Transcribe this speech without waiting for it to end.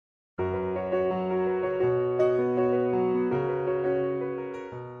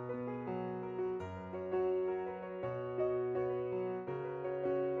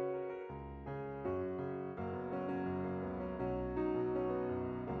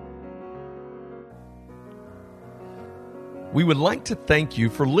We would like to thank you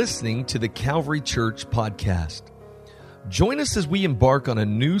for listening to the Calvary Church podcast. Join us as we embark on a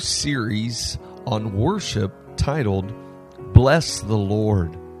new series on worship titled, Bless the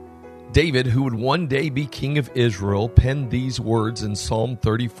Lord. David, who would one day be king of Israel, penned these words in Psalm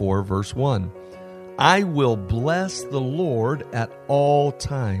 34, verse 1. I will bless the Lord at all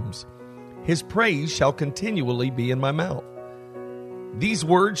times. His praise shall continually be in my mouth. These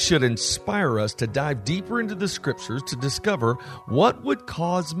words should inspire us to dive deeper into the Scriptures to discover what would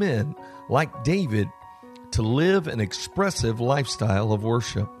cause men like David to live an expressive lifestyle of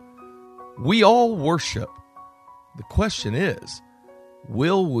worship. We all worship. The question is,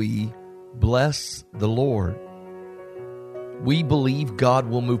 will we bless the Lord? We believe God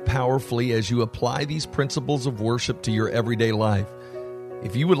will move powerfully as you apply these principles of worship to your everyday life.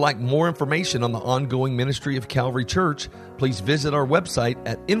 If you would like more information on the ongoing ministry of Calvary Church, please visit our website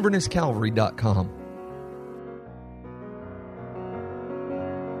at invernesscalvary.com.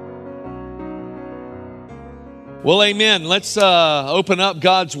 Well, amen. Let's open up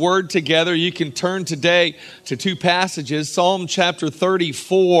God's Word together. You can turn today to two passages, Psalm chapter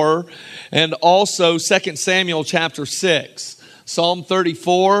 34 and also 2 Samuel chapter 6. Psalm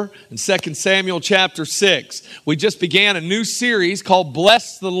 34 and 2 Samuel chapter 6. We just began a new series called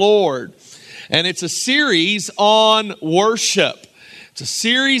Bless the Lord. And it's a series on worship. It's a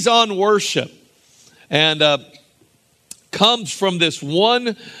series on worship. And comes from this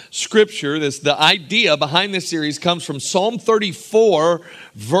one scripture. The idea behind this series comes from Psalm 34,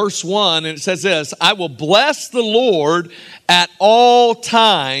 verse 1. And it says this, I will bless the Lord at all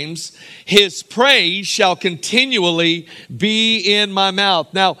times. His praise shall continually be in my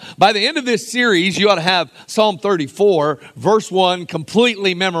mouth. Now, by the end of this series, you ought to have Psalm 34, verse 1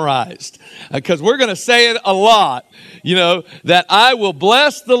 completely memorized. Because we're going to say it a lot, that I will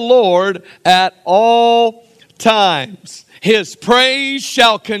bless the Lord at all times. His praise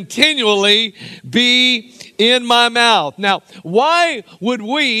shall continually be in my mouth. Now, why would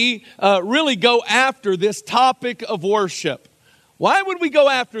we really go after this topic of worship? Why would we go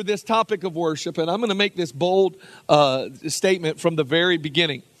after this topic of worship? And I'm going to make this bold statement from the very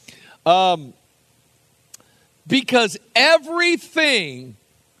beginning. Because everything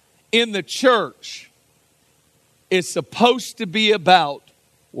in the church is supposed to be about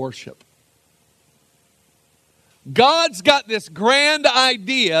worship. God's got this grand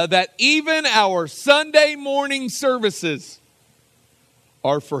idea that even our Sunday morning services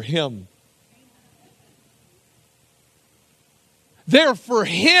are for Him. They're for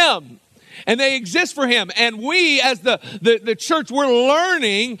Him. And they exist for Him. And we as the church, we're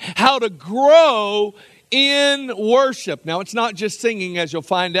learning how to grow in worship. Now, it's not just singing, as you'll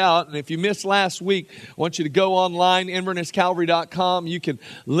find out. And if you missed last week, I want you to go online, invernesscalvary.com. You can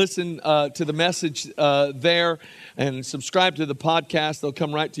listen to the message there and subscribe to the podcast. They'll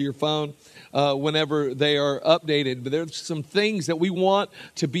come right to your phone whenever they are updated. But there's some things that we want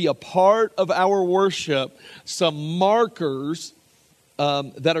to be a part of our worship, some markers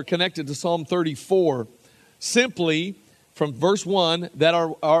that are connected to Psalm 34. Simply, from verse 1, that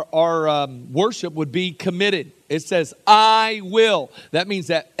our worship would be committed. It says, I will. That means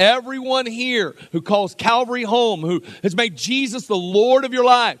that everyone here who calls Calvary home, who has made Jesus the Lord of your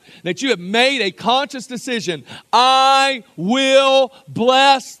life, that you have made a conscious decision, I will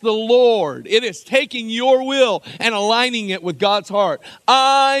bless the Lord. It is taking your will and aligning it with God's heart.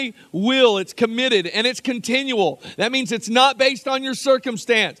 I will. It's committed and it's continual. That means it's not based on your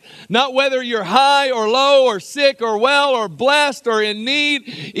circumstance. Not whether you're high or low or sick or well or blessed or in need.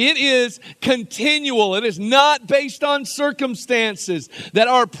 It is continual. It is not based on circumstances, that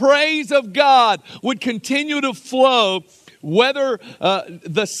our praise of God would continue to flow, whether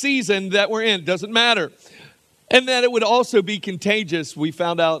the season that we're in, doesn't matter. And that it would also be contagious. We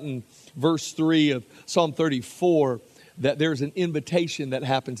found out in verse 3 of Psalm 34 that there's an invitation that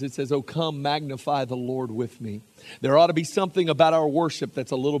happens. It says, oh, come magnify the Lord with me. There ought to be something about our worship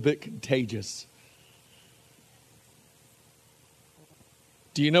that's a little bit contagious.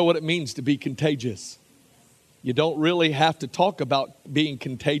 Do you know what it means to be contagious? You don't really have to talk about being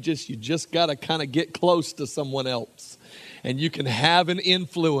contagious. You just got to kind of get close to someone else. And you can have an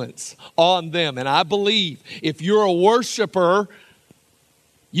influence on them. And I believe if you're a worshiper,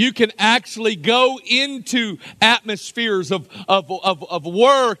 you can actually go into atmospheres of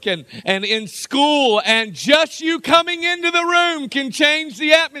work and in school. And just you coming into the room can change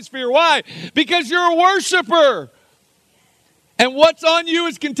the atmosphere. Why? Because you're a worshiper. And what's on you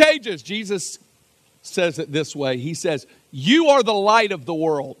is contagious. Jesus says it this way. He says, you are the light of the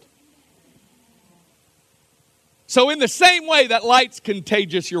world. So in the same way that light's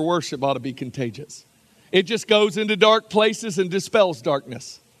contagious, your worship ought to be contagious. It just goes into dark places and dispels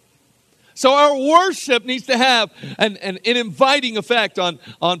darkness. So our worship needs to have an inviting effect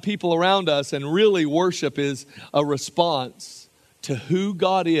on people around us. And really, worship is a response to who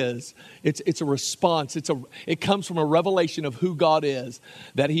God is. It's a response. It comes from a revelation of who God is.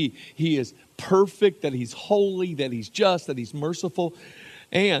 That He is perfect, that He's holy, that He's just, that He's merciful.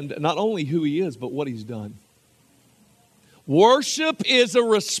 And not only who He is, but what He's done. Worship is a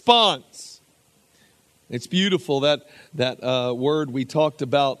response. It's beautiful, that word we talked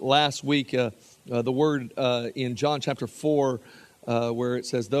about last week, the word in John chapter 4, where it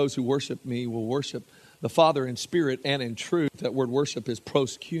says, those who worship me will worship the Father in spirit and in truth. That word worship is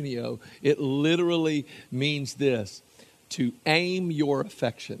proskuneo. It literally means this, to aim your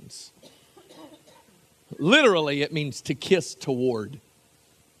affections. Literally, it means to kiss toward.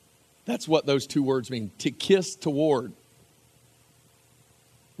 That's what those two words mean, to kiss toward.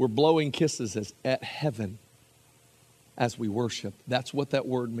 We're blowing kisses at heaven as we worship. That's what that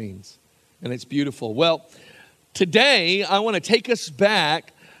word means. And it's beautiful. Well, today I want to take us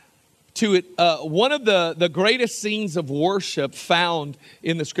back to one of the greatest scenes of worship found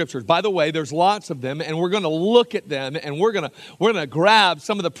in the Scriptures. By the way, there's lots of them, and we're going to look at them, and we're going to grab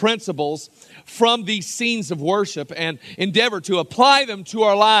some of the principles from these scenes of worship and endeavor to apply them to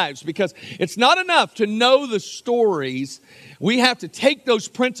our lives, because it's not enough to know the stories. We have to take those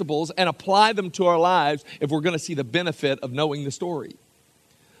principles and apply them to our lives if we're going to see the benefit of knowing the story.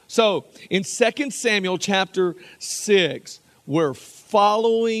 So, in 2 Samuel chapter 6, we're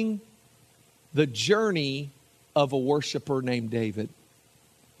following the journey of a worshiper named David.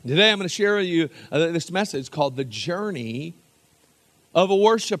 Today I'm going to share with you this message called The Journey of a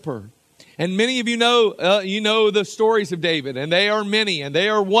Worshiper. And many of you know the stories of David, and they are many, and they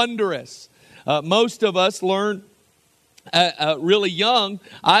are wondrous. Most of us learn really young.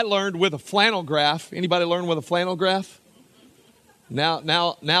 I learned with a flannel graph. Anybody learn with a flannel graph? Now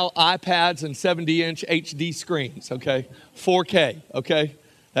iPads and 70-inch HD screens, okay? 4K, okay?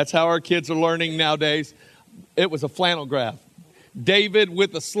 That's how our kids are learning nowadays. It was a flannel graph. David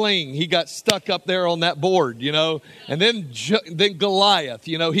with a sling, he got stuck up there on that board, And then Goliath,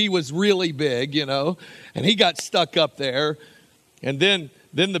 he was really big, and he got stuck up there. And then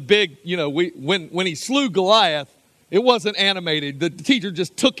the big, when he slew Goliath, it wasn't animated. The teacher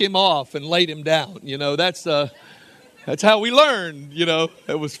just took him off and laid him down. That's how we learned.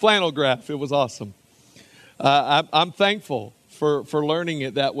 It was flannel graph. It was awesome. I'm thankful for learning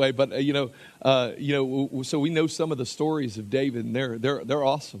it that way, but so we know some of the stories of David, and they're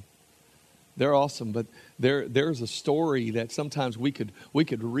awesome. They're awesome, but there's a story that sometimes we could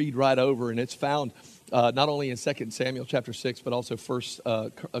read right over, and it's found not only in 2 Samuel chapter 6, but also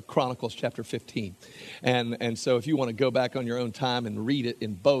 1 Chronicles chapter 15. And so if you want to go back on your own time and read it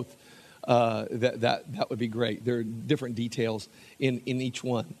in both, that would be great. There are different details in each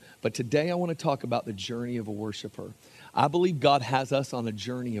one. But today I want to talk about the journey of a worshiper. I believe God has us on a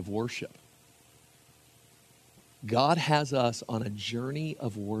journey of worship. God has us on a journey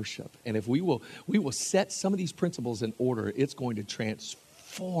of worship. And if we will set some of these principles in order, it's going to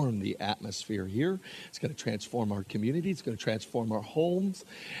transform the atmosphere here. It's going to transform our community. It's going to transform our homes.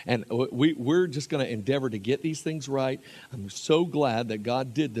 And we're just going to endeavor to get these things right. I'm so glad that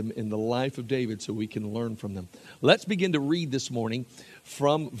God did them in the life of David so we can learn from them. Let's begin to read this morning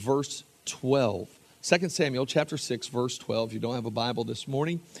from verse 12. 2 Samuel chapter 6, verse 12. If you don't have a Bible this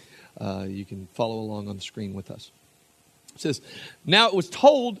morning, you can follow along on the screen with us. It says, now it was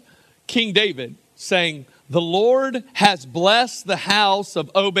told King David, saying, the Lord has blessed the house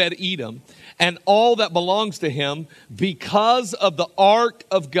of Obed-Edom and all that belongs to him because of the ark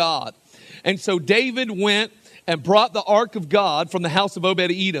of God. And so David went and brought the ark of God from the house of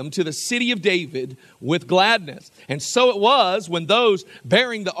Obed-Edom to the city of David with gladness. And so it was when those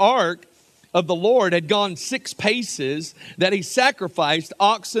bearing the ark of the Lord had gone 6 paces that he sacrificed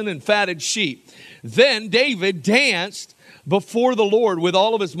oxen and fatted sheep. Then David danced before the Lord with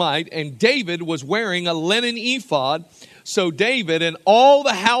all of his might, and David was wearing a linen ephod. So David and all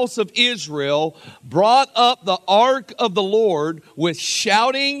the house of Israel brought up the ark of the Lord with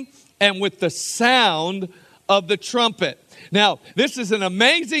shouting and with the sound of the trumpet. Now, this is an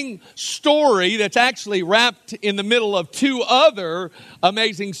amazing story that's actually wrapped in the middle of 2 other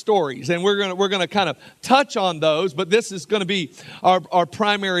amazing stories. And we're going to kind of touch on those, but this is going to be our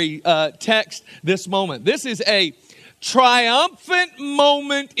primary text this moment. This is a triumphant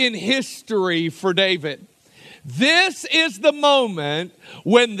moment in history for David. This is the moment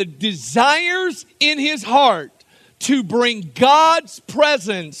when the desires in his heart to bring God's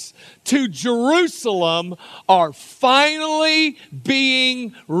presence to Jerusalem are finally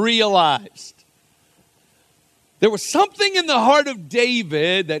being realized. There was something in the heart of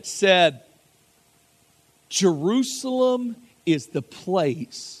David that said, Jerusalem is the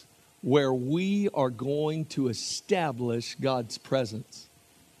place where we are going to establish God's presence.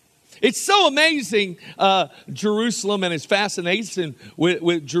 It's so amazing, Jerusalem and his fascination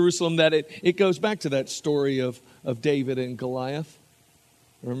with Jerusalem, that it goes back to that story of David and Goliath.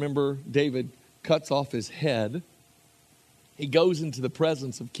 Remember, David cuts off his head. He goes into the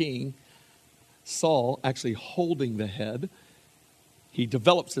presence of King Saul, actually holding the head. He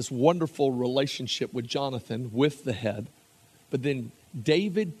develops this wonderful relationship with Jonathan with the head. But then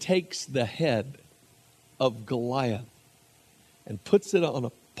David takes the head of Goliath and puts it on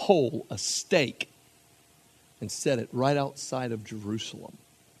a pole, a stake, and set it right outside of Jerusalem.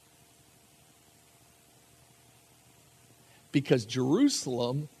 Because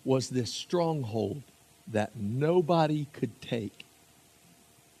Jerusalem was this stronghold that nobody could take.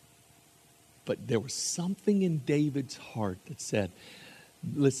 But there was something in David's heart that said,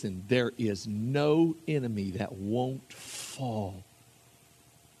 listen, there is no enemy that won't fall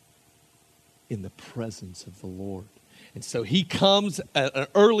in the presence of the Lord. And so he comes at an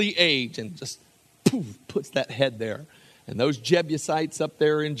early age and just poof, puts that head there. And those Jebusites up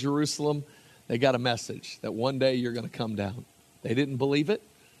there in Jerusalem, they got a message that one day you're going to come down. They didn't believe it.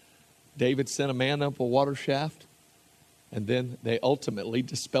 David sent a man up a water shaft, and then they ultimately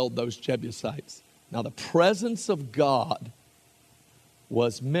dispelled those Jebusites. Now the presence of God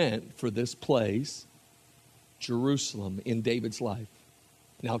was meant for this place, Jerusalem, in David's life.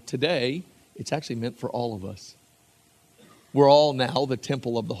 Now today, it's actually meant for all of us. We're all now the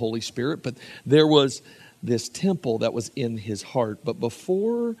temple of the Holy Spirit, but there was this temple that was in his heart. But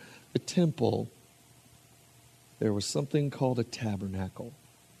before the temple, there was something called a tabernacle,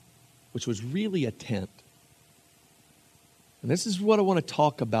 which was really a tent. And this is what I want to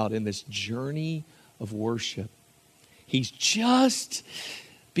talk about in this journey of worship. He's just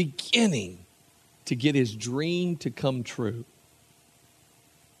beginning to get his dream to come true.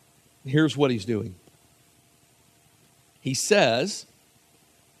 Here's what he's doing. He says,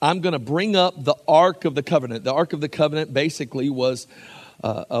 I'm going to bring up the Ark of the Covenant. The Ark of the Covenant basically was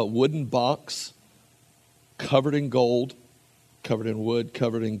a wooden box covered in gold, covered in wood,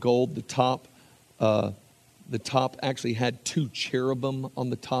 covered in gold. The top actually had two cherubim on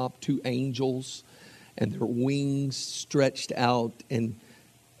the top, two angels, and their wings stretched out and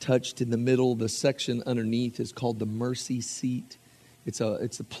touched in the middle. The section underneath is called the mercy seat. It's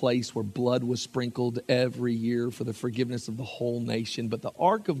a place where blood was sprinkled every year for the forgiveness of the whole nation. But the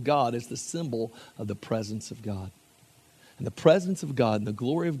Ark of God is the symbol of the presence of God. And the presence of God and the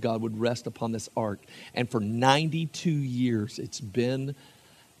glory of God would rest upon this ark. And for 92 years, it's been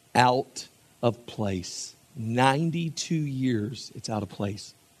out of place. 92 years, it's out of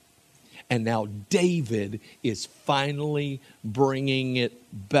place. And now David is finally bringing it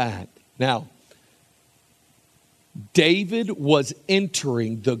back. Now, David was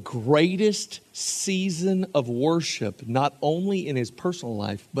entering the greatest season of worship, not only in his personal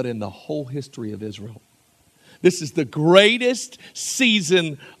life, but in the whole history of Israel. This is the greatest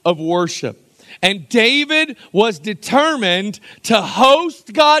season of worship. And David was determined to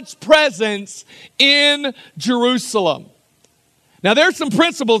host God's presence in Jerusalem. Now, there's some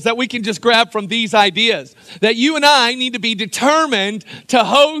principles that we can just grab from these ideas. That you and I need to be determined to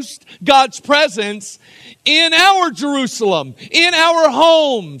host God's presence in our Jerusalem, in our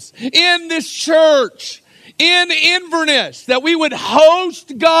homes, in this church, in Inverness. That we would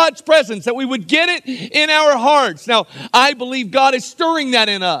host God's presence, that we would get it in our hearts. Now, I believe God is stirring that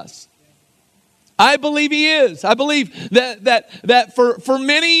in us. I believe He is. I believe that for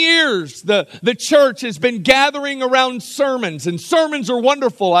many years, the church has been gathering around sermons, and sermons are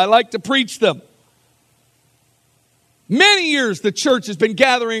wonderful. I like to preach them. Many years the church has been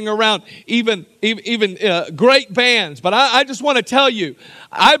gathering around even great bands. But I just want to tell you,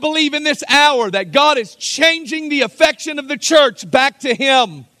 I believe in this hour that God is changing the affection of the church back to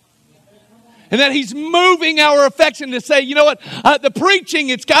Him. And that He's moving our affection to say, you know what, the preaching,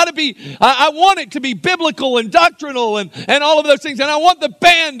 it's got to be, I want it to be biblical and doctrinal and all of those things. And I want the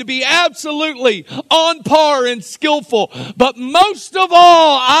band to be absolutely on par and skillful. But most of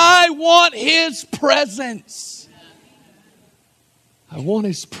all, I want His presence. I want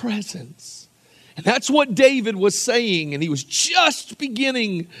His presence. And that's what David was saying. And he was just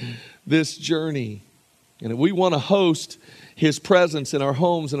beginning this journey. And if we want to host His presence in our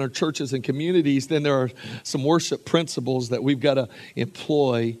homes and our churches and communities, then there are some worship principles that we've got to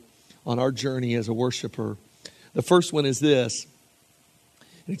employ on our journey as a worshiper. The first one is this,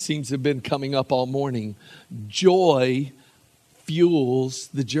 and it seems to have been coming up all morning. Joy fuels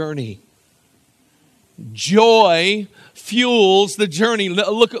the journey. Joy fuels the journey.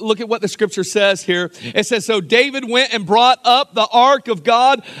 Look at what the scripture says here. It says, so David went and brought up the ark of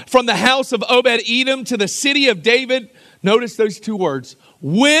God from the house of Obed-Edom to the city of David. Notice those two words,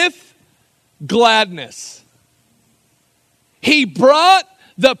 with gladness. He brought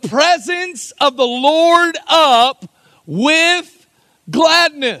the presence of the Lord up with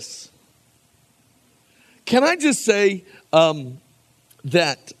gladness. Can I just say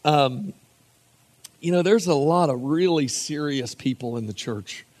that, there's a lot of really serious people in the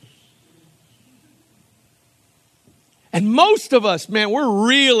church. And most of us, man, we're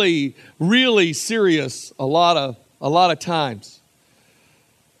really, really serious a lot of times.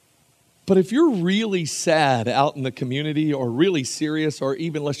 But if you're really sad out in the community, or really serious, or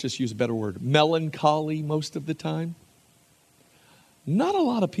even, let's just use a better word, melancholy most of the time, not a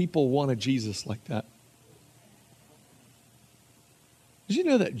lot of people want a Jesus like that. Did you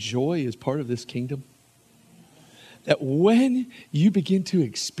know that joy is part of this kingdom? That when you begin to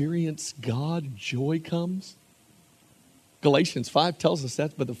experience God, joy comes. Galatians 5 tells us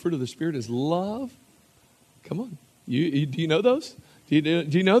that, but the fruit of the Spirit is love. Come on. Do you know those? Do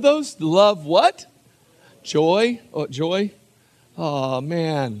you know those? Love what? Joy. Oh, joy. Oh,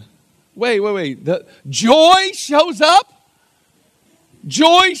 man. Wait. The joy shows up?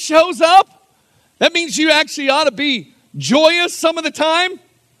 Joy shows up? That means you actually ought to be joyous some of the time?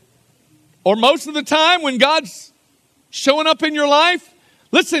 Or most of the time when God's showing up in your life?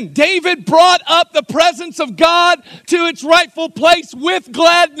 Listen, David brought up the presence of God to its rightful place with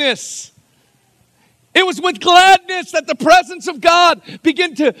gladness. It was with gladness that the presence of God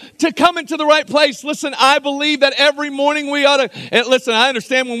began to come into the right place. Listen, I believe that every morning we ought to, and listen, I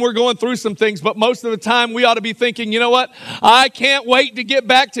understand when we're going through some things, but most of the time we ought to be thinking, you know what? I can't wait to get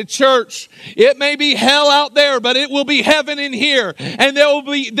back to church. It may be hell out there, but it will be heaven in here. And there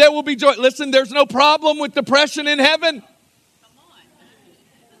will be joy. Listen, there's no problem with depression in heaven.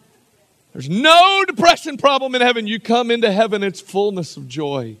 There's no depression problem in heaven. You come into heaven, it's fullness of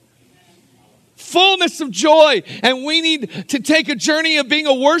joy. Fullness of joy. And we need to take a journey of being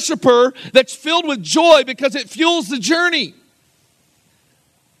a worshiper that's filled with joy because it fuels the journey.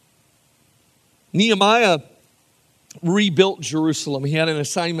 Nehemiah rebuilt Jerusalem. He had an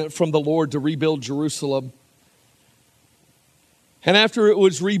assignment from the Lord to rebuild Jerusalem. And after it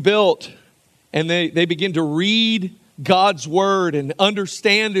was rebuilt and they began to read God's word and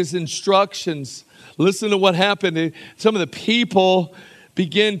understand his instructions, listen to what happened. Some of the people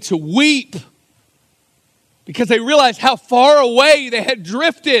began to weep because they realized how far away they had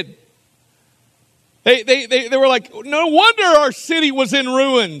drifted. They were like, no wonder our city was in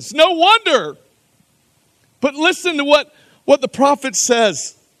ruins. No wonder. But listen to what the prophet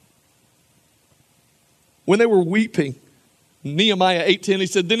says. When they were weeping, Nehemiah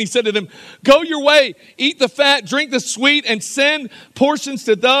 8:10, then he said to them, go your way, eat the fat, drink the sweet, and send portions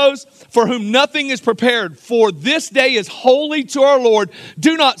to those for whom nothing is prepared. For this day is holy to our Lord.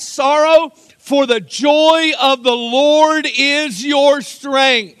 Do not sorrow, for the joy of the Lord is your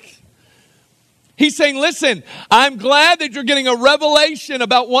strength. He's saying, listen, I'm glad that you're getting a revelation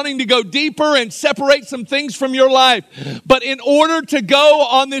about wanting to go deeper and separate some things from your life. But in order to go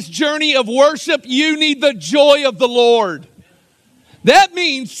on this journey of worship, you need the joy of the Lord. That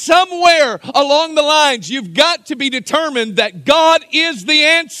means somewhere along the lines, you've got to be determined that God is the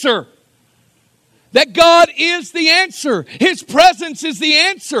answer. That God is the answer. His presence is the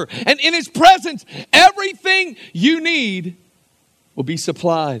answer. And in his presence, everything you need will be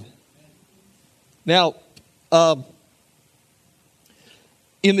supplied. Now,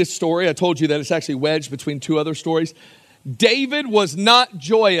 in this story, I told you that it's actually wedged between two other stories. David was not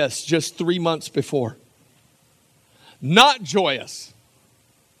joyous just 3 months before. Not joyous.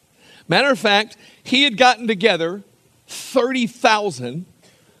 Matter of fact, he had gotten together 30,000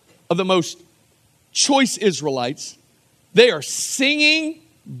 of the most choice Israelites. They are singing,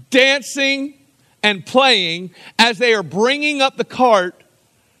 dancing, and playing as they are bringing up the cart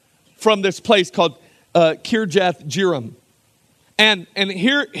from this place called Kirjath Jearim. And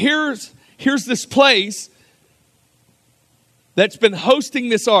here's this place that's been hosting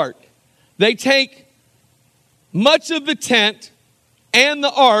this ark. They take much of the tent and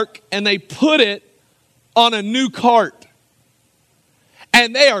the ark and they put it on a new cart.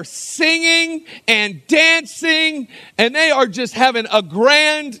 And they are singing and dancing and they are just having a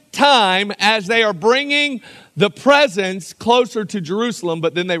grand time as they are bringing the presence closer to Jerusalem.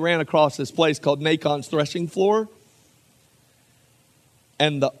 But then they ran across this place called Nacon's threshing floor.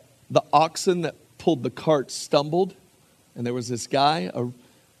 And the oxen that pulled the cart stumbled. And there was this guy,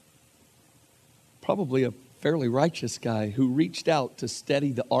 probably a fairly righteous guy, who reached out to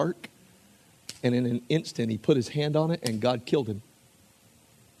steady the ark. And in an instant, he put his hand on it and God killed him.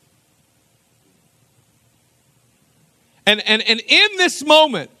 And in this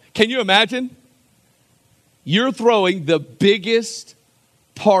moment, can you imagine? You're throwing the biggest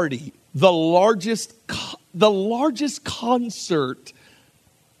party, the largest concert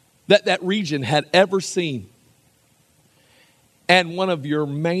that region had ever seen. And one of your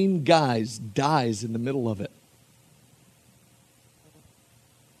main guys dies in the middle of it.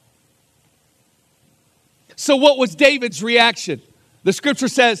 So what was David's reaction? The scripture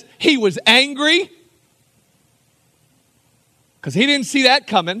says he was angry because he didn't see that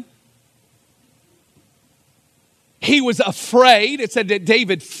coming. He was afraid. It said that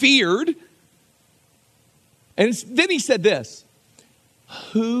David feared. And then he said this,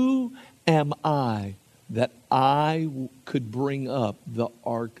 who am I that I could bring up the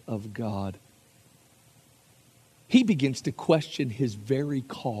ark of God? He begins to question his very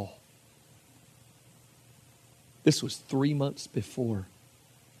call. This was 3 months before.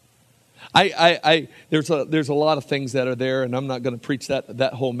 There's a lot of things that are there, and I'm not going to preach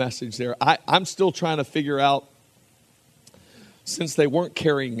that whole message there. I'm still trying to figure out, since they weren't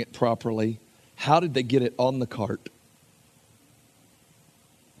carrying it properly, how did they get it on the cart?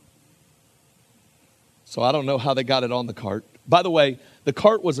 So I don't know how they got it on the cart. By the way, the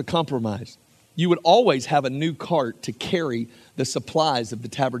cart was a compromise. You would always have a new cart to carry the supplies of the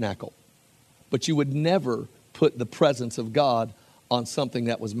tabernacle, but you would never put the presence of God on something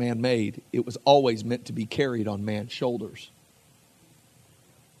that was man-made. It was always meant to be carried on man's shoulders.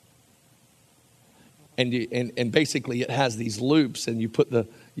 And basically it has these loops, and you put the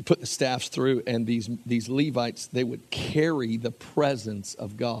staffs through, and these Levites, they would carry the presence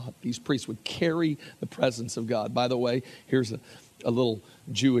of God. These priests would carry the presence of God. By the way, here's a little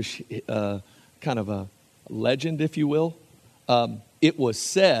Jewish kind of a legend, if you will. It was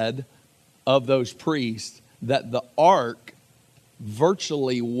said of those priests that the ark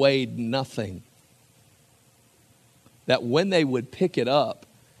virtually weighed nothing. That when they would pick it up,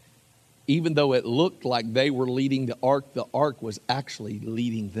 even though it looked like they were leading the ark was actually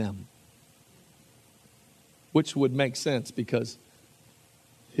leading them. Which would make sense because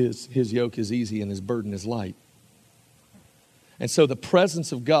his yoke is easy and his burden is light. And so the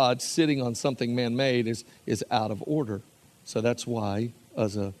presence of God sitting on something man-made is out of order. So that's why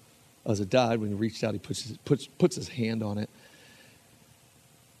Uzzah died. When he reached out, he puts his hand on it.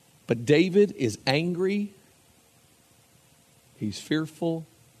 But David is angry. He's fearful.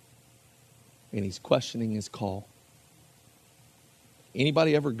 And he's questioning his call.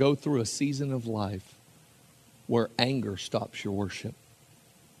 Anybody ever go through a season of life where anger stops your worship?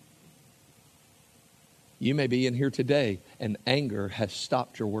 You may be in here today and anger has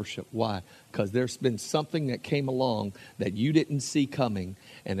stopped your worship. Why? Because there's been something that came along that you didn't see coming,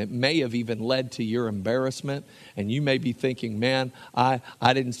 and it may have even led to your embarrassment. And you may be thinking, man, I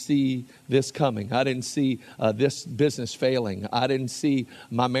didn't see this coming. I didn't see this business failing. I didn't see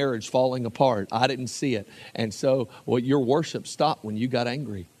my marriage falling apart. I didn't see it. And so your worship stopped when you got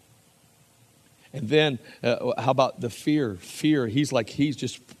angry. And then how about the fear? Fear, he's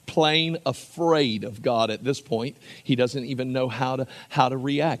just plain afraid of God at this point. He doesn't even know how to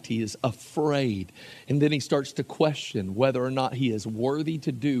react. He is afraid. And then he starts to question whether or not he is worthy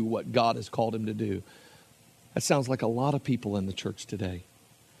to do what God has called him to do. That sounds like a lot of people in the church today.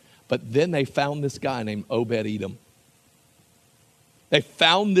 But then they found this guy named Obed-Edom. They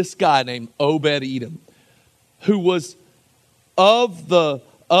found this guy named Obed-Edom, who was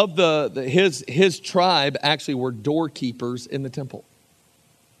his tribe actually were doorkeepers in the temple.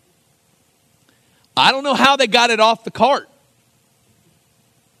 I don't know how they got it off the cart.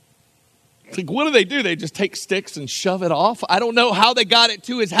 It's like, what do? They just take sticks and shove it off? I don't know how they got it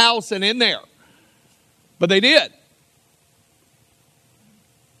to his house and in there. But they did.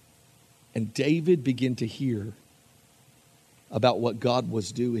 And David began to hear about what God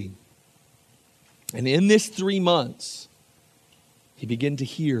was doing. And in this 3 months, he began to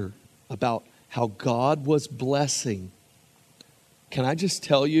hear about how God was blessing. Can I just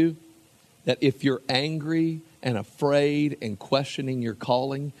tell you that if you're angry and afraid and questioning your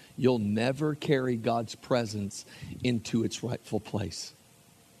calling, you'll never carry God's presence into its rightful place.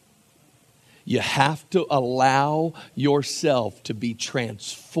 You have to allow yourself to be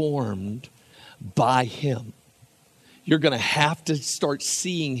transformed by Him. You're going to have to start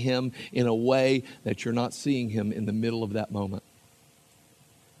seeing Him in a way that you're not seeing Him in the middle of that moment.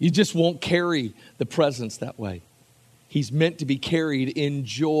 You just won't carry the presence that way. He's meant to be carried in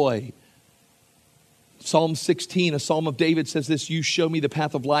joy. Psalm 16, a psalm of David says this, you show me the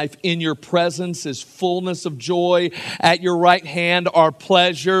path of life. In your presence is fullness of joy. At your right hand are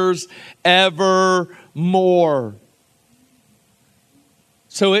pleasures evermore.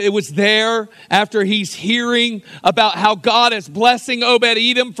 So it was there after he's hearing about how God is blessing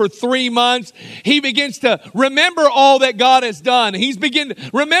Obed-Edom for 3 months. He begins to remember all that God has done. He's begin to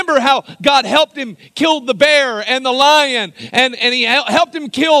remember how God helped him kill the bear and the lion, and he helped him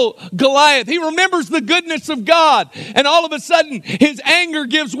kill Goliath. He remembers the goodness of God, and all of a sudden his anger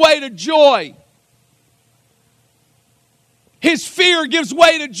gives way to joy. His fear gives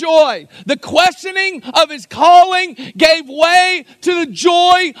way to joy. The questioning of his calling gave way to the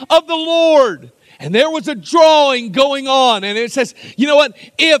joy of the Lord. And there was a drawing going on. And it says, you know what?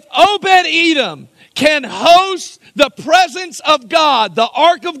 If Obed-Edom can host the presence of God, the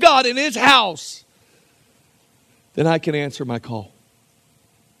ark of God in his house, then I can answer my call.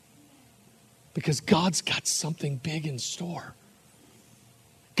 Because God's got something big in store.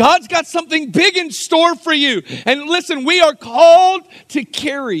 God's got something big in store for you. And listen, we are called to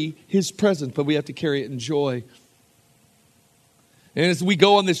carry his presence, but we have to carry it in joy. And as we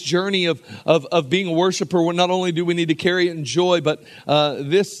go on this journey of being a worshiper, not only do we need to carry it in joy, but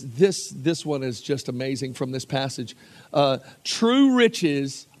this one is just amazing from this passage. True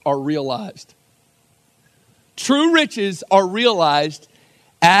riches are realized. True riches are realized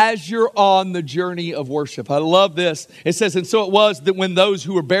as you're on the journey of worship. I love this. It says, and so it was that when those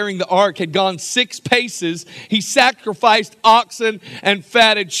who were bearing the ark had gone 6 paces, he sacrificed oxen and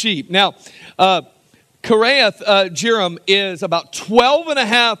fatted sheep. Now, Kiriath Jearim is about 12 and a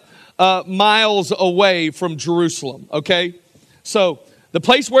half miles away from Jerusalem, okay? So the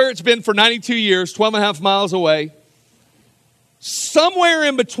place where it's been for 92 years, 12 and a half miles away, somewhere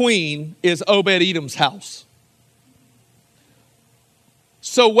in between is Obed-Edom's house.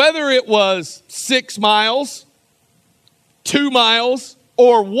 So whether it was 6 miles, 2 miles,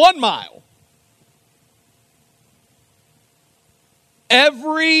 or 1 mile,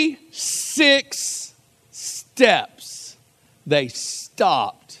 every 6 steps they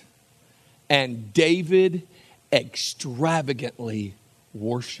stopped and David extravagantly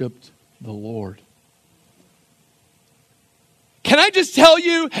worshiped the Lord. Can I just tell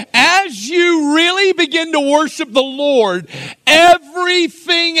you, as you really begin to worship the Lord,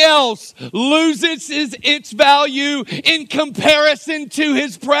 everything else loses its value in comparison to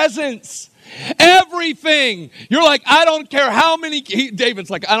his presence. Everything. You're like, I don't care how many,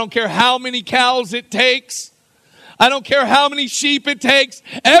 David's like, I don't care how many cows it takes. I don't care how many sheep it takes.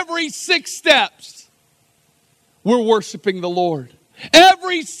 Every 6 steps, we're worshiping the Lord.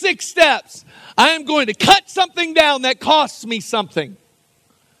 Every 6 steps, I am going to cut something down that costs me something.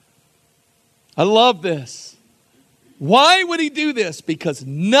 I love this. Why would he do this? Because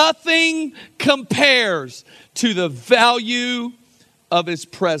nothing compares to the value of his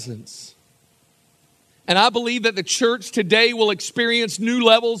presence. And I believe that the church today will experience new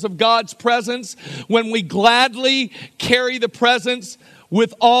levels of God's presence when we gladly carry the presence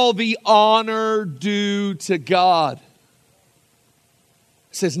with all the honor due to God.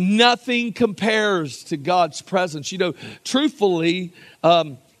 It says nothing compares to God's presence. You know, truthfully,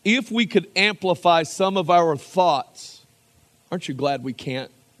 if we could amplify some of our thoughts, aren't you glad we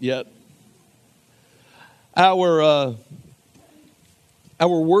can't yet? Our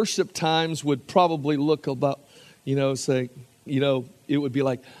worship times would probably look about, say, it would be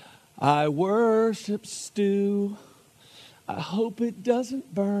like, I worship stew. I hope it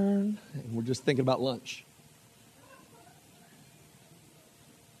doesn't burn. And we're just thinking about lunch.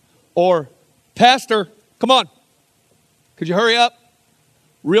 Or, Pastor, come on. Could you hurry up?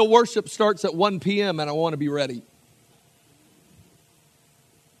 Real worship starts at 1 p.m. and I want to be ready.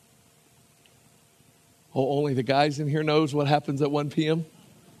 Oh, only the guys in here knows what happens at 1 p.m.?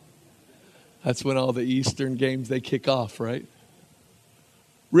 That's when all the Eastern games, they kick off, right?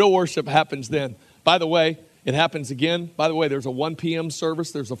 Real worship happens then. By the way, it happens again. By the way, there's a 1 p.m.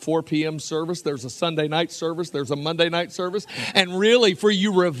 service. There's a 4 p.m. service. There's a Sunday night service. There's a Monday night service. And really, for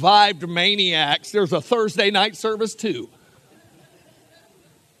you revived maniacs, there's a Thursday night service too.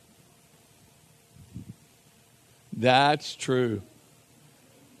 That's true.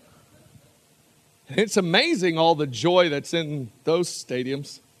 It's amazing all the joy that's in those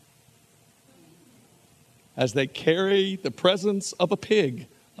stadiums as they carry the presence of a pig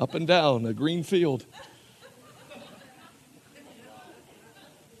up and down a green field.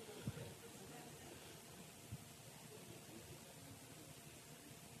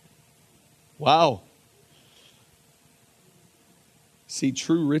 Wow. See,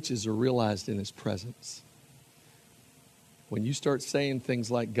 true riches are realized in his presence. When you start saying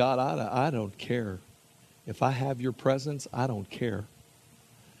things like, God, I don't care If I have your presence, I don't care.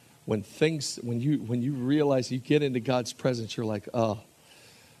 When you realize you get into God's presence, you're like, oh,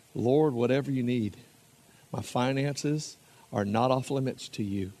 Lord, whatever you need. My finances are not off limits to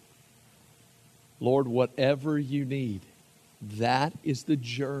you. Lord, whatever you need. That is the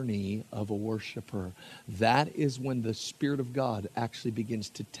journey of a worshiper. That is when the Spirit of God actually begins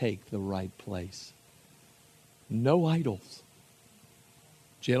to take the right place. No idols.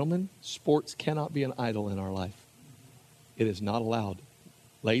 Gentlemen, sports cannot be an idol in our life. It is not allowed.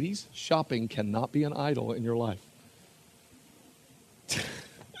 Ladies, shopping cannot be an idol in your life.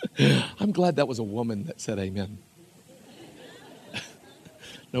 I'm glad that was a woman that said amen.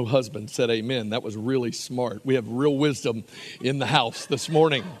 No husband said amen. That was really smart. We have real wisdom in the house this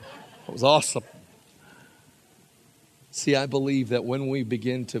morning. That was awesome. See, I believe that when we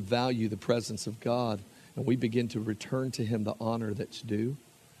begin to value the presence of God and we begin to return to Him the honor that's due,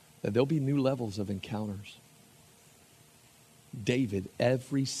 that there'll be new levels of encounters. David,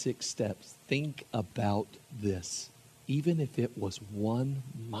 every 6 steps, think about this. Even if it was 1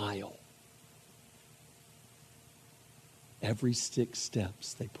 mile. Every 6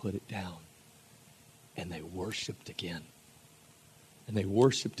 steps, they put it down. And they worshiped again. And they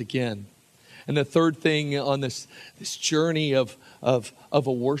worshiped again. And the third thing on this journey of a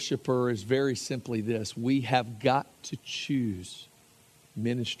worshiper is very simply this. We have got to choose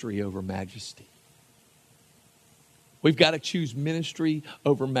ministry over majesty. We've got to choose ministry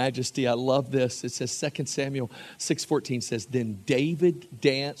over majesty. I love this. It says 2 Samuel 6:14 says, Then David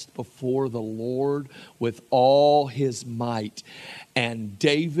danced before the Lord with all his might. And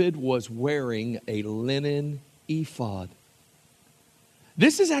David was wearing a linen ephod.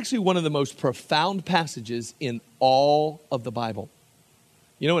 This is actually one of the most profound passages in all of the Bible.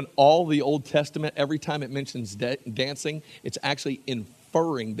 You know, in all the Old Testament, every time it mentions dancing, it's actually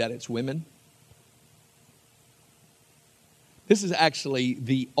inferring that it's women. This is actually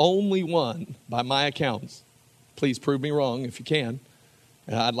the only one, by my accounts. Please prove me wrong if you can.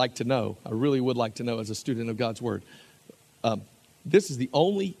 I'd like to know. I really would like to know as a student of God's Word. This is the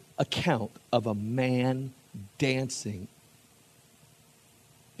only account of a man dancing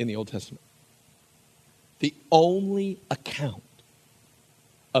in the Old Testament. The only account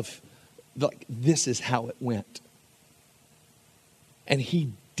of, this is how it went. And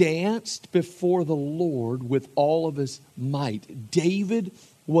he danced before the Lord with all of his might. David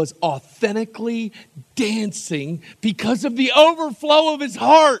was authentically dancing because of the overflow of his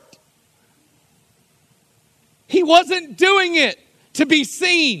heart. He wasn't doing it to be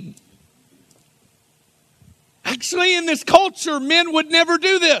seen. Actually, in this culture, men would never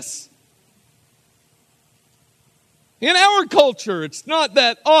do this. In our culture, it's not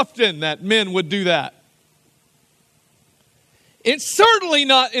that often that men would do that. It's certainly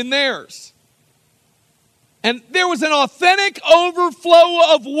not in theirs. And there was an authentic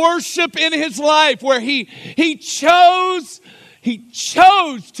overflow of worship in his life where he chose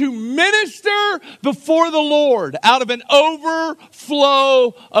to minister before the Lord out of an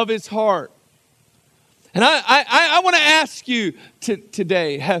overflow of his heart. And I want to ask you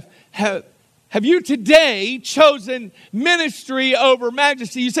today, have you today chosen ministry over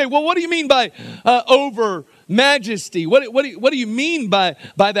majesty? You say, well, what do you mean by over majesty? What do you mean by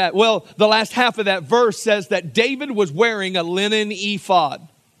that? Well, the last half of that verse says that David was wearing a linen ephod.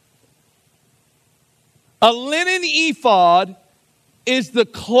 A linen ephod is the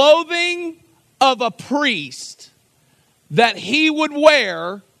clothing of a priest that he would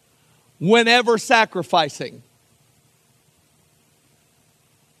wear whenever sacrificing.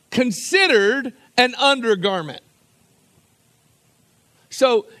 Considered an undergarment.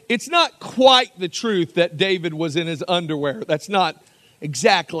 So it's not quite the truth that David was in his underwear. That's not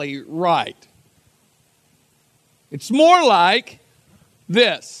exactly right. It's more like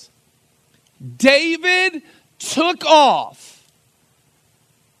this. David took off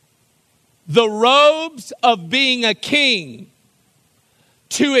the robes of being a king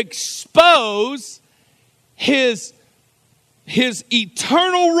to expose his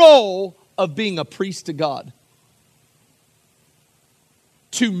eternal role of being a priest to God.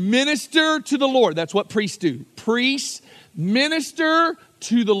 To minister to the Lord. That's what priests do. Priests minister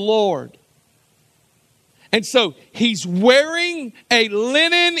to the Lord. And so he's wearing a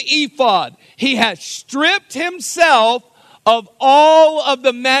linen ephod. He has stripped himself of all of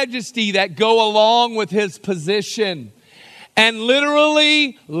the majesty that go along with his position. And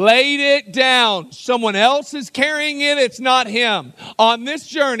literally laid it down. Someone else is carrying it. It's not him. On this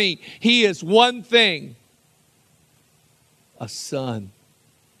journey, he is one thing. A son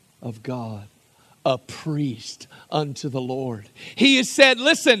of God. a priest unto the Lord. He has said,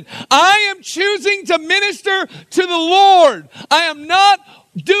 listen, I am choosing to minister to the Lord. I am not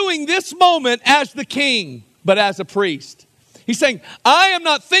doing this moment as the king, but as a priest. He's saying, I am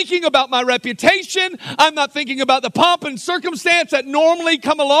not thinking about my reputation. I'm not thinking about the pomp and circumstance that normally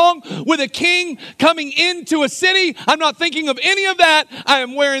come along with a king coming into a city. I'm not thinking of any of that. I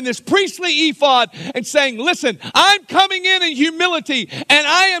am wearing this priestly ephod and saying, listen, I'm coming in humility, and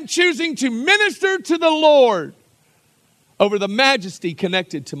I am choosing to minister to the Lord over the majesty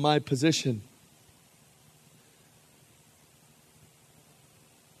connected to my position.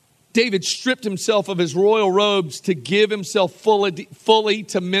 David stripped himself of his royal robes to give himself fully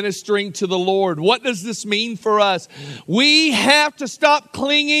to ministering to the Lord. What does this mean for us? We have to stop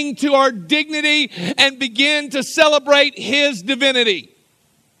clinging to our dignity and begin to celebrate His divinity.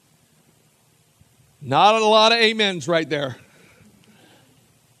 Not a lot of amens right there.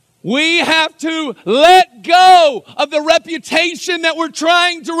 We have to let go of the reputation that we're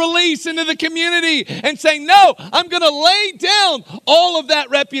trying to release into the community and say, no, I'm going to lay down all of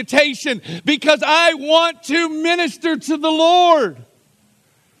that reputation because I want to minister to the Lord.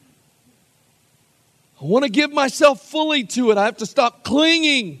 I want to give myself fully to it. I have to stop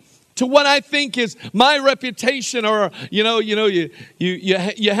clinging to what I think is my reputation, or you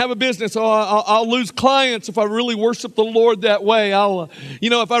have a business. Oh, I'll lose clients if I really worship the Lord that way.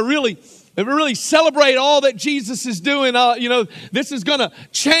 If I really celebrate all that Jesus is doing, this is going to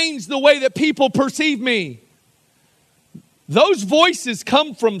change the way that people perceive me. Those voices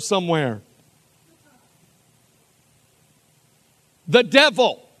come from somewhere. The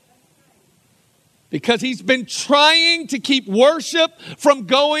devil. Because he's been trying to keep worship from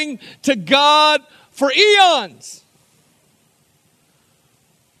going to God for eons.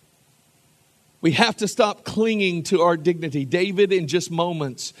 We have to stop clinging to our dignity. David, in just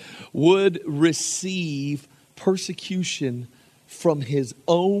moments, would receive persecution from his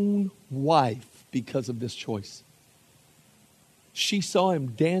own wife because of this choice. She saw him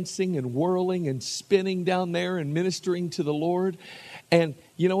dancing and whirling and spinning down there and ministering to the Lord. And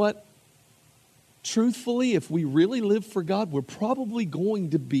you know what? Truthfully, if we really live for God, we're probably going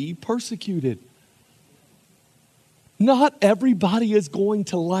to be persecuted. Not everybody is going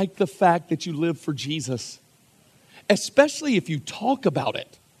to like the fact that you live for Jesus, especially if you talk about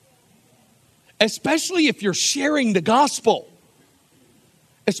it, especially if you're sharing the gospel,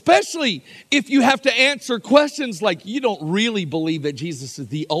 especially if you have to answer questions like, you don't really believe that Jesus is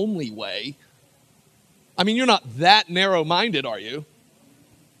the only way. I mean, you're not that narrow-minded, are you?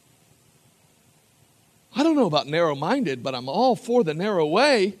 I don't know about narrow-minded, but I'm all for the narrow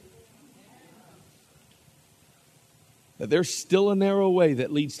way. That there's still a narrow way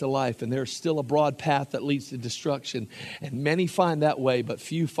that leads to life, and there's still a broad path that leads to destruction. And many find that way, but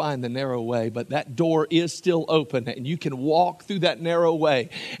few find the narrow way. But that door is still open, and you can walk through that narrow way.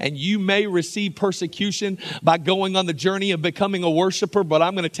 And you may receive persecution by going on the journey of becoming a worshiper, but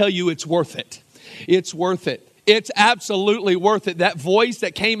I'm going to tell you it's worth it. It's worth it. It's absolutely worth it. That voice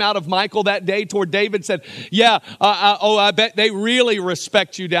that came out of Michal that day toward David said, I bet they really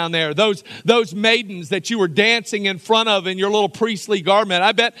respect you down there. Those maidens that you were dancing in front of in your little priestly garment,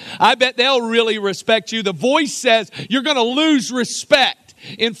 I bet they'll really respect you. The voice says you're going to lose respect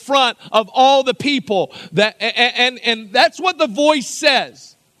in front of all the people. And that's what the voice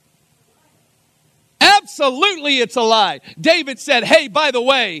says. Absolutely, it's a lie. David said, hey, by the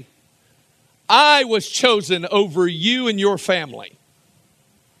way, I was chosen over you and your family.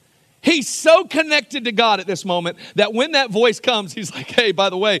 He's so connected to God at this moment that when that voice comes, he's like, hey, by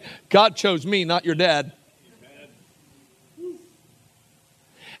the way, God chose me, not your dad. Amen.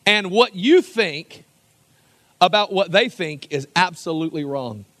 And what you think about what they think is absolutely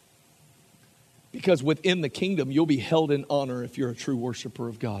wrong. Because within the kingdom, you'll be held in honor if you're a true worshiper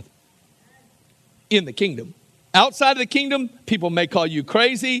of God. In the kingdom. Outside of the kingdom, people may call you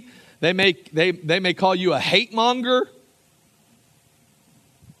crazy. They may call you a hate monger.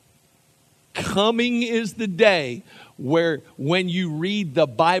 Coming is the day where when you read the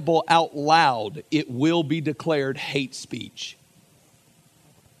Bible out loud, it will be declared hate speech.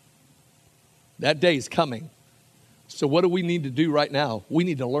 That day is coming. So what do we need to do right now? We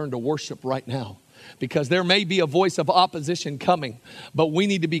need to learn to worship right now. Because there may be a voice of opposition coming, but we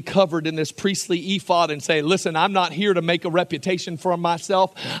need to be covered in this priestly ephod and say, listen, I'm not here to make a reputation for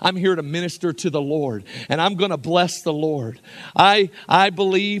myself. I'm here to minister to the Lord, and I'm going to bless the Lord. I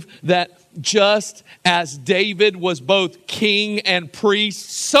believe that just as David was both king and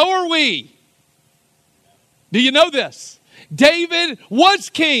priest, so are we. Do you know this? David was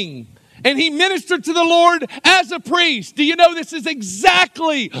king And he ministered to the Lord as a priest. Do you know this is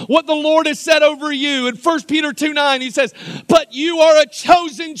exactly what the Lord has said over you? In 1 Peter 2:9, he says, but you are a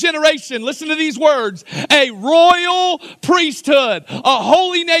chosen generation. Listen to these words. A royal priesthood, a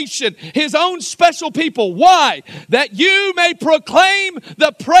holy nation, his own special people. Why? That you may proclaim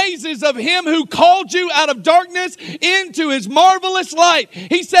the praises of him who called you out of darkness into his marvelous light.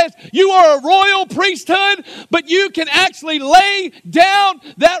 He says, you are a royal priesthood, but you can actually lay down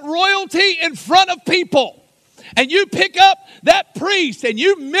that royalty in front of people. And you pick up that priest and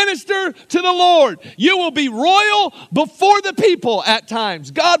you minister to the Lord. You will be royal before the people at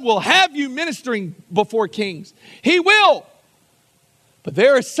times. God will have you ministering before kings. He will. But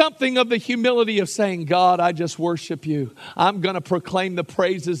there is something of the humility of saying, God, I just worship you. I'm going to proclaim the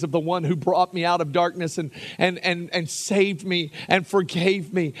praises of the one who brought me out of darkness and saved me and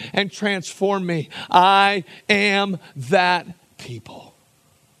forgave me and transformed me. I am that people.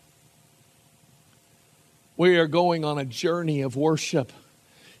 We are going on a journey of worship.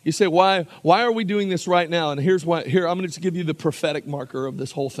 You say, why are we doing this right now? And here's why. Here, I'm going to give you the prophetic marker of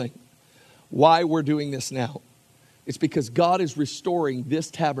this whole thing. Why we're doing this now. It's because God is restoring this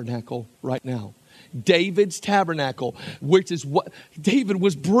tabernacle right now. David's tabernacle, which is what David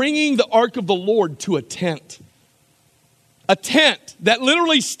was bringing the ark of the Lord to a tent. A tent that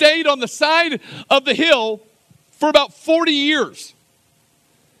literally stayed on the side of the hill for about 40 years.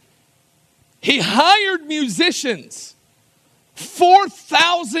 He hired musicians,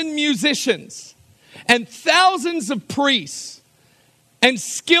 4,000 musicians, and thousands of priests, and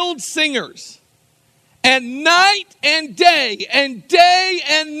skilled singers. And night and day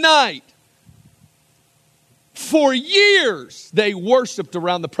and night, for years, they worshiped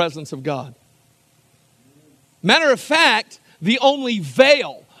around the presence of God. Matter of fact, the only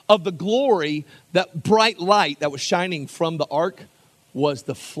veil of the glory, that bright light that was shining from the ark, was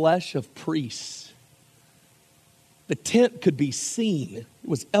the flesh of priests. The tent could be seen. It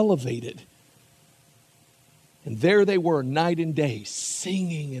was elevated. And there they were night and day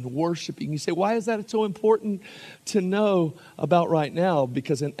singing and worshiping. You say, why is that so important to know about right now?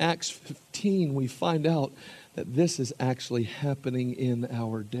 Because in Acts 15 we find out that this is actually happening in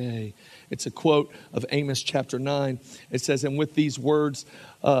our day. It's a quote of Amos chapter 9. It says, and with these words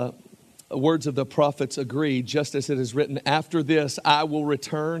of the prophets agree, just as it is written, after this I will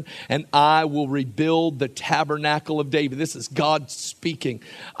return and I will rebuild the tabernacle of David. This is God speaking.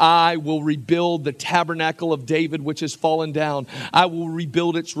 I will rebuild the tabernacle of David, which has fallen down. I will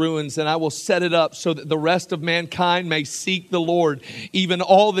rebuild its ruins and I will set it up so that the rest of mankind may seek the Lord. Even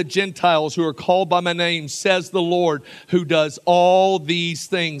all the Gentiles who are called by my name, says the Lord, who does all these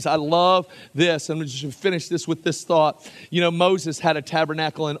things. I love this. I'm just going to finish this with this thought. You know, Moses had a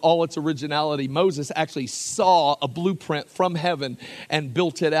tabernacle in all its originality. Moses actually saw a blueprint from heaven and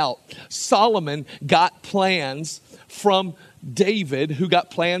built it out. Solomon got plans from David, who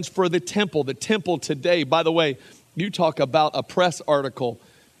got plans for the temple. The temple today, by the way, you talk about a press article.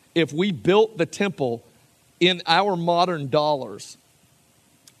 If we built the temple in our modern dollars,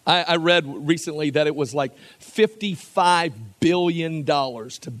 I read recently that it was like $55 billion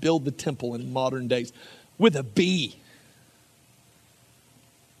to build the temple in modern days with a B.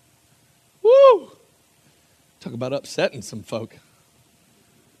 Woo! Talk about upsetting some folk.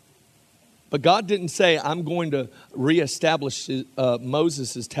 But God didn't say, I'm going to reestablish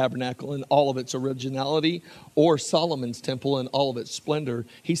Moses' tabernacle in all of its originality or Solomon's temple in all of its splendor.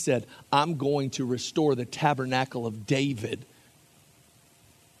 He said, I'm going to restore the tabernacle of David.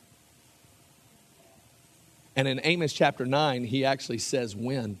 And in Amos chapter 9, he actually says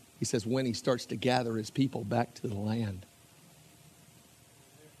when. He says when he starts to gather his people back to the land.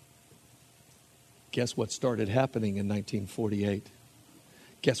 Guess what started happening in 1948?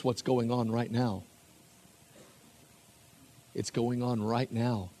 Guess what's going on right now? It's going on right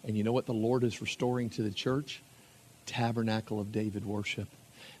now. And you know what the Lord is restoring to the church? Tabernacle of David worship.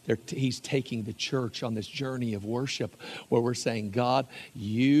 He's taking the church on this journey of worship where we're saying, God,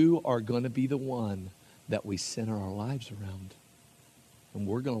 you are going to be the one that we center our lives around. And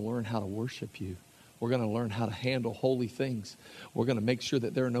we're going to learn how to worship you. We're going to learn how to handle holy things. We're going to make sure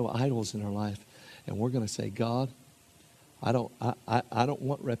that there are no idols in our life. And we're going to say, God, I don't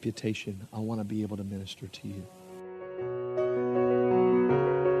want reputation. I want to be able to minister to you.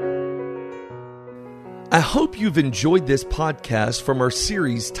 I hope you've enjoyed this podcast from our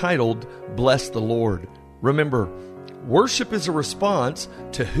series titled Bless the Lord. Remember, worship is a response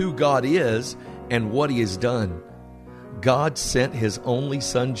to who God is and what He has done. God sent His only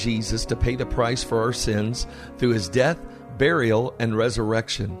Son Jesus to pay the price for our sins through His death, burial, and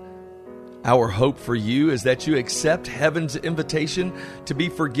resurrection. Our hope for you is that you accept heaven's invitation to be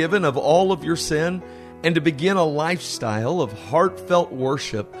forgiven of all of your sin and to begin a lifestyle of heartfelt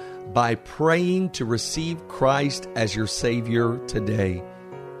worship by praying to receive Christ as your Savior today.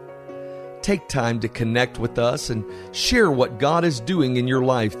 Take time to connect with us and share what God is doing in your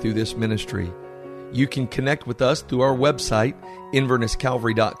life through this ministry. You can connect with us through our website,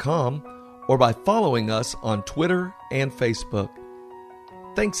 invernesscalvary.com, or by following us on Twitter and Facebook.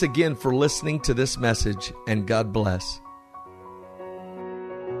 Thanks again for listening to this message, and God bless.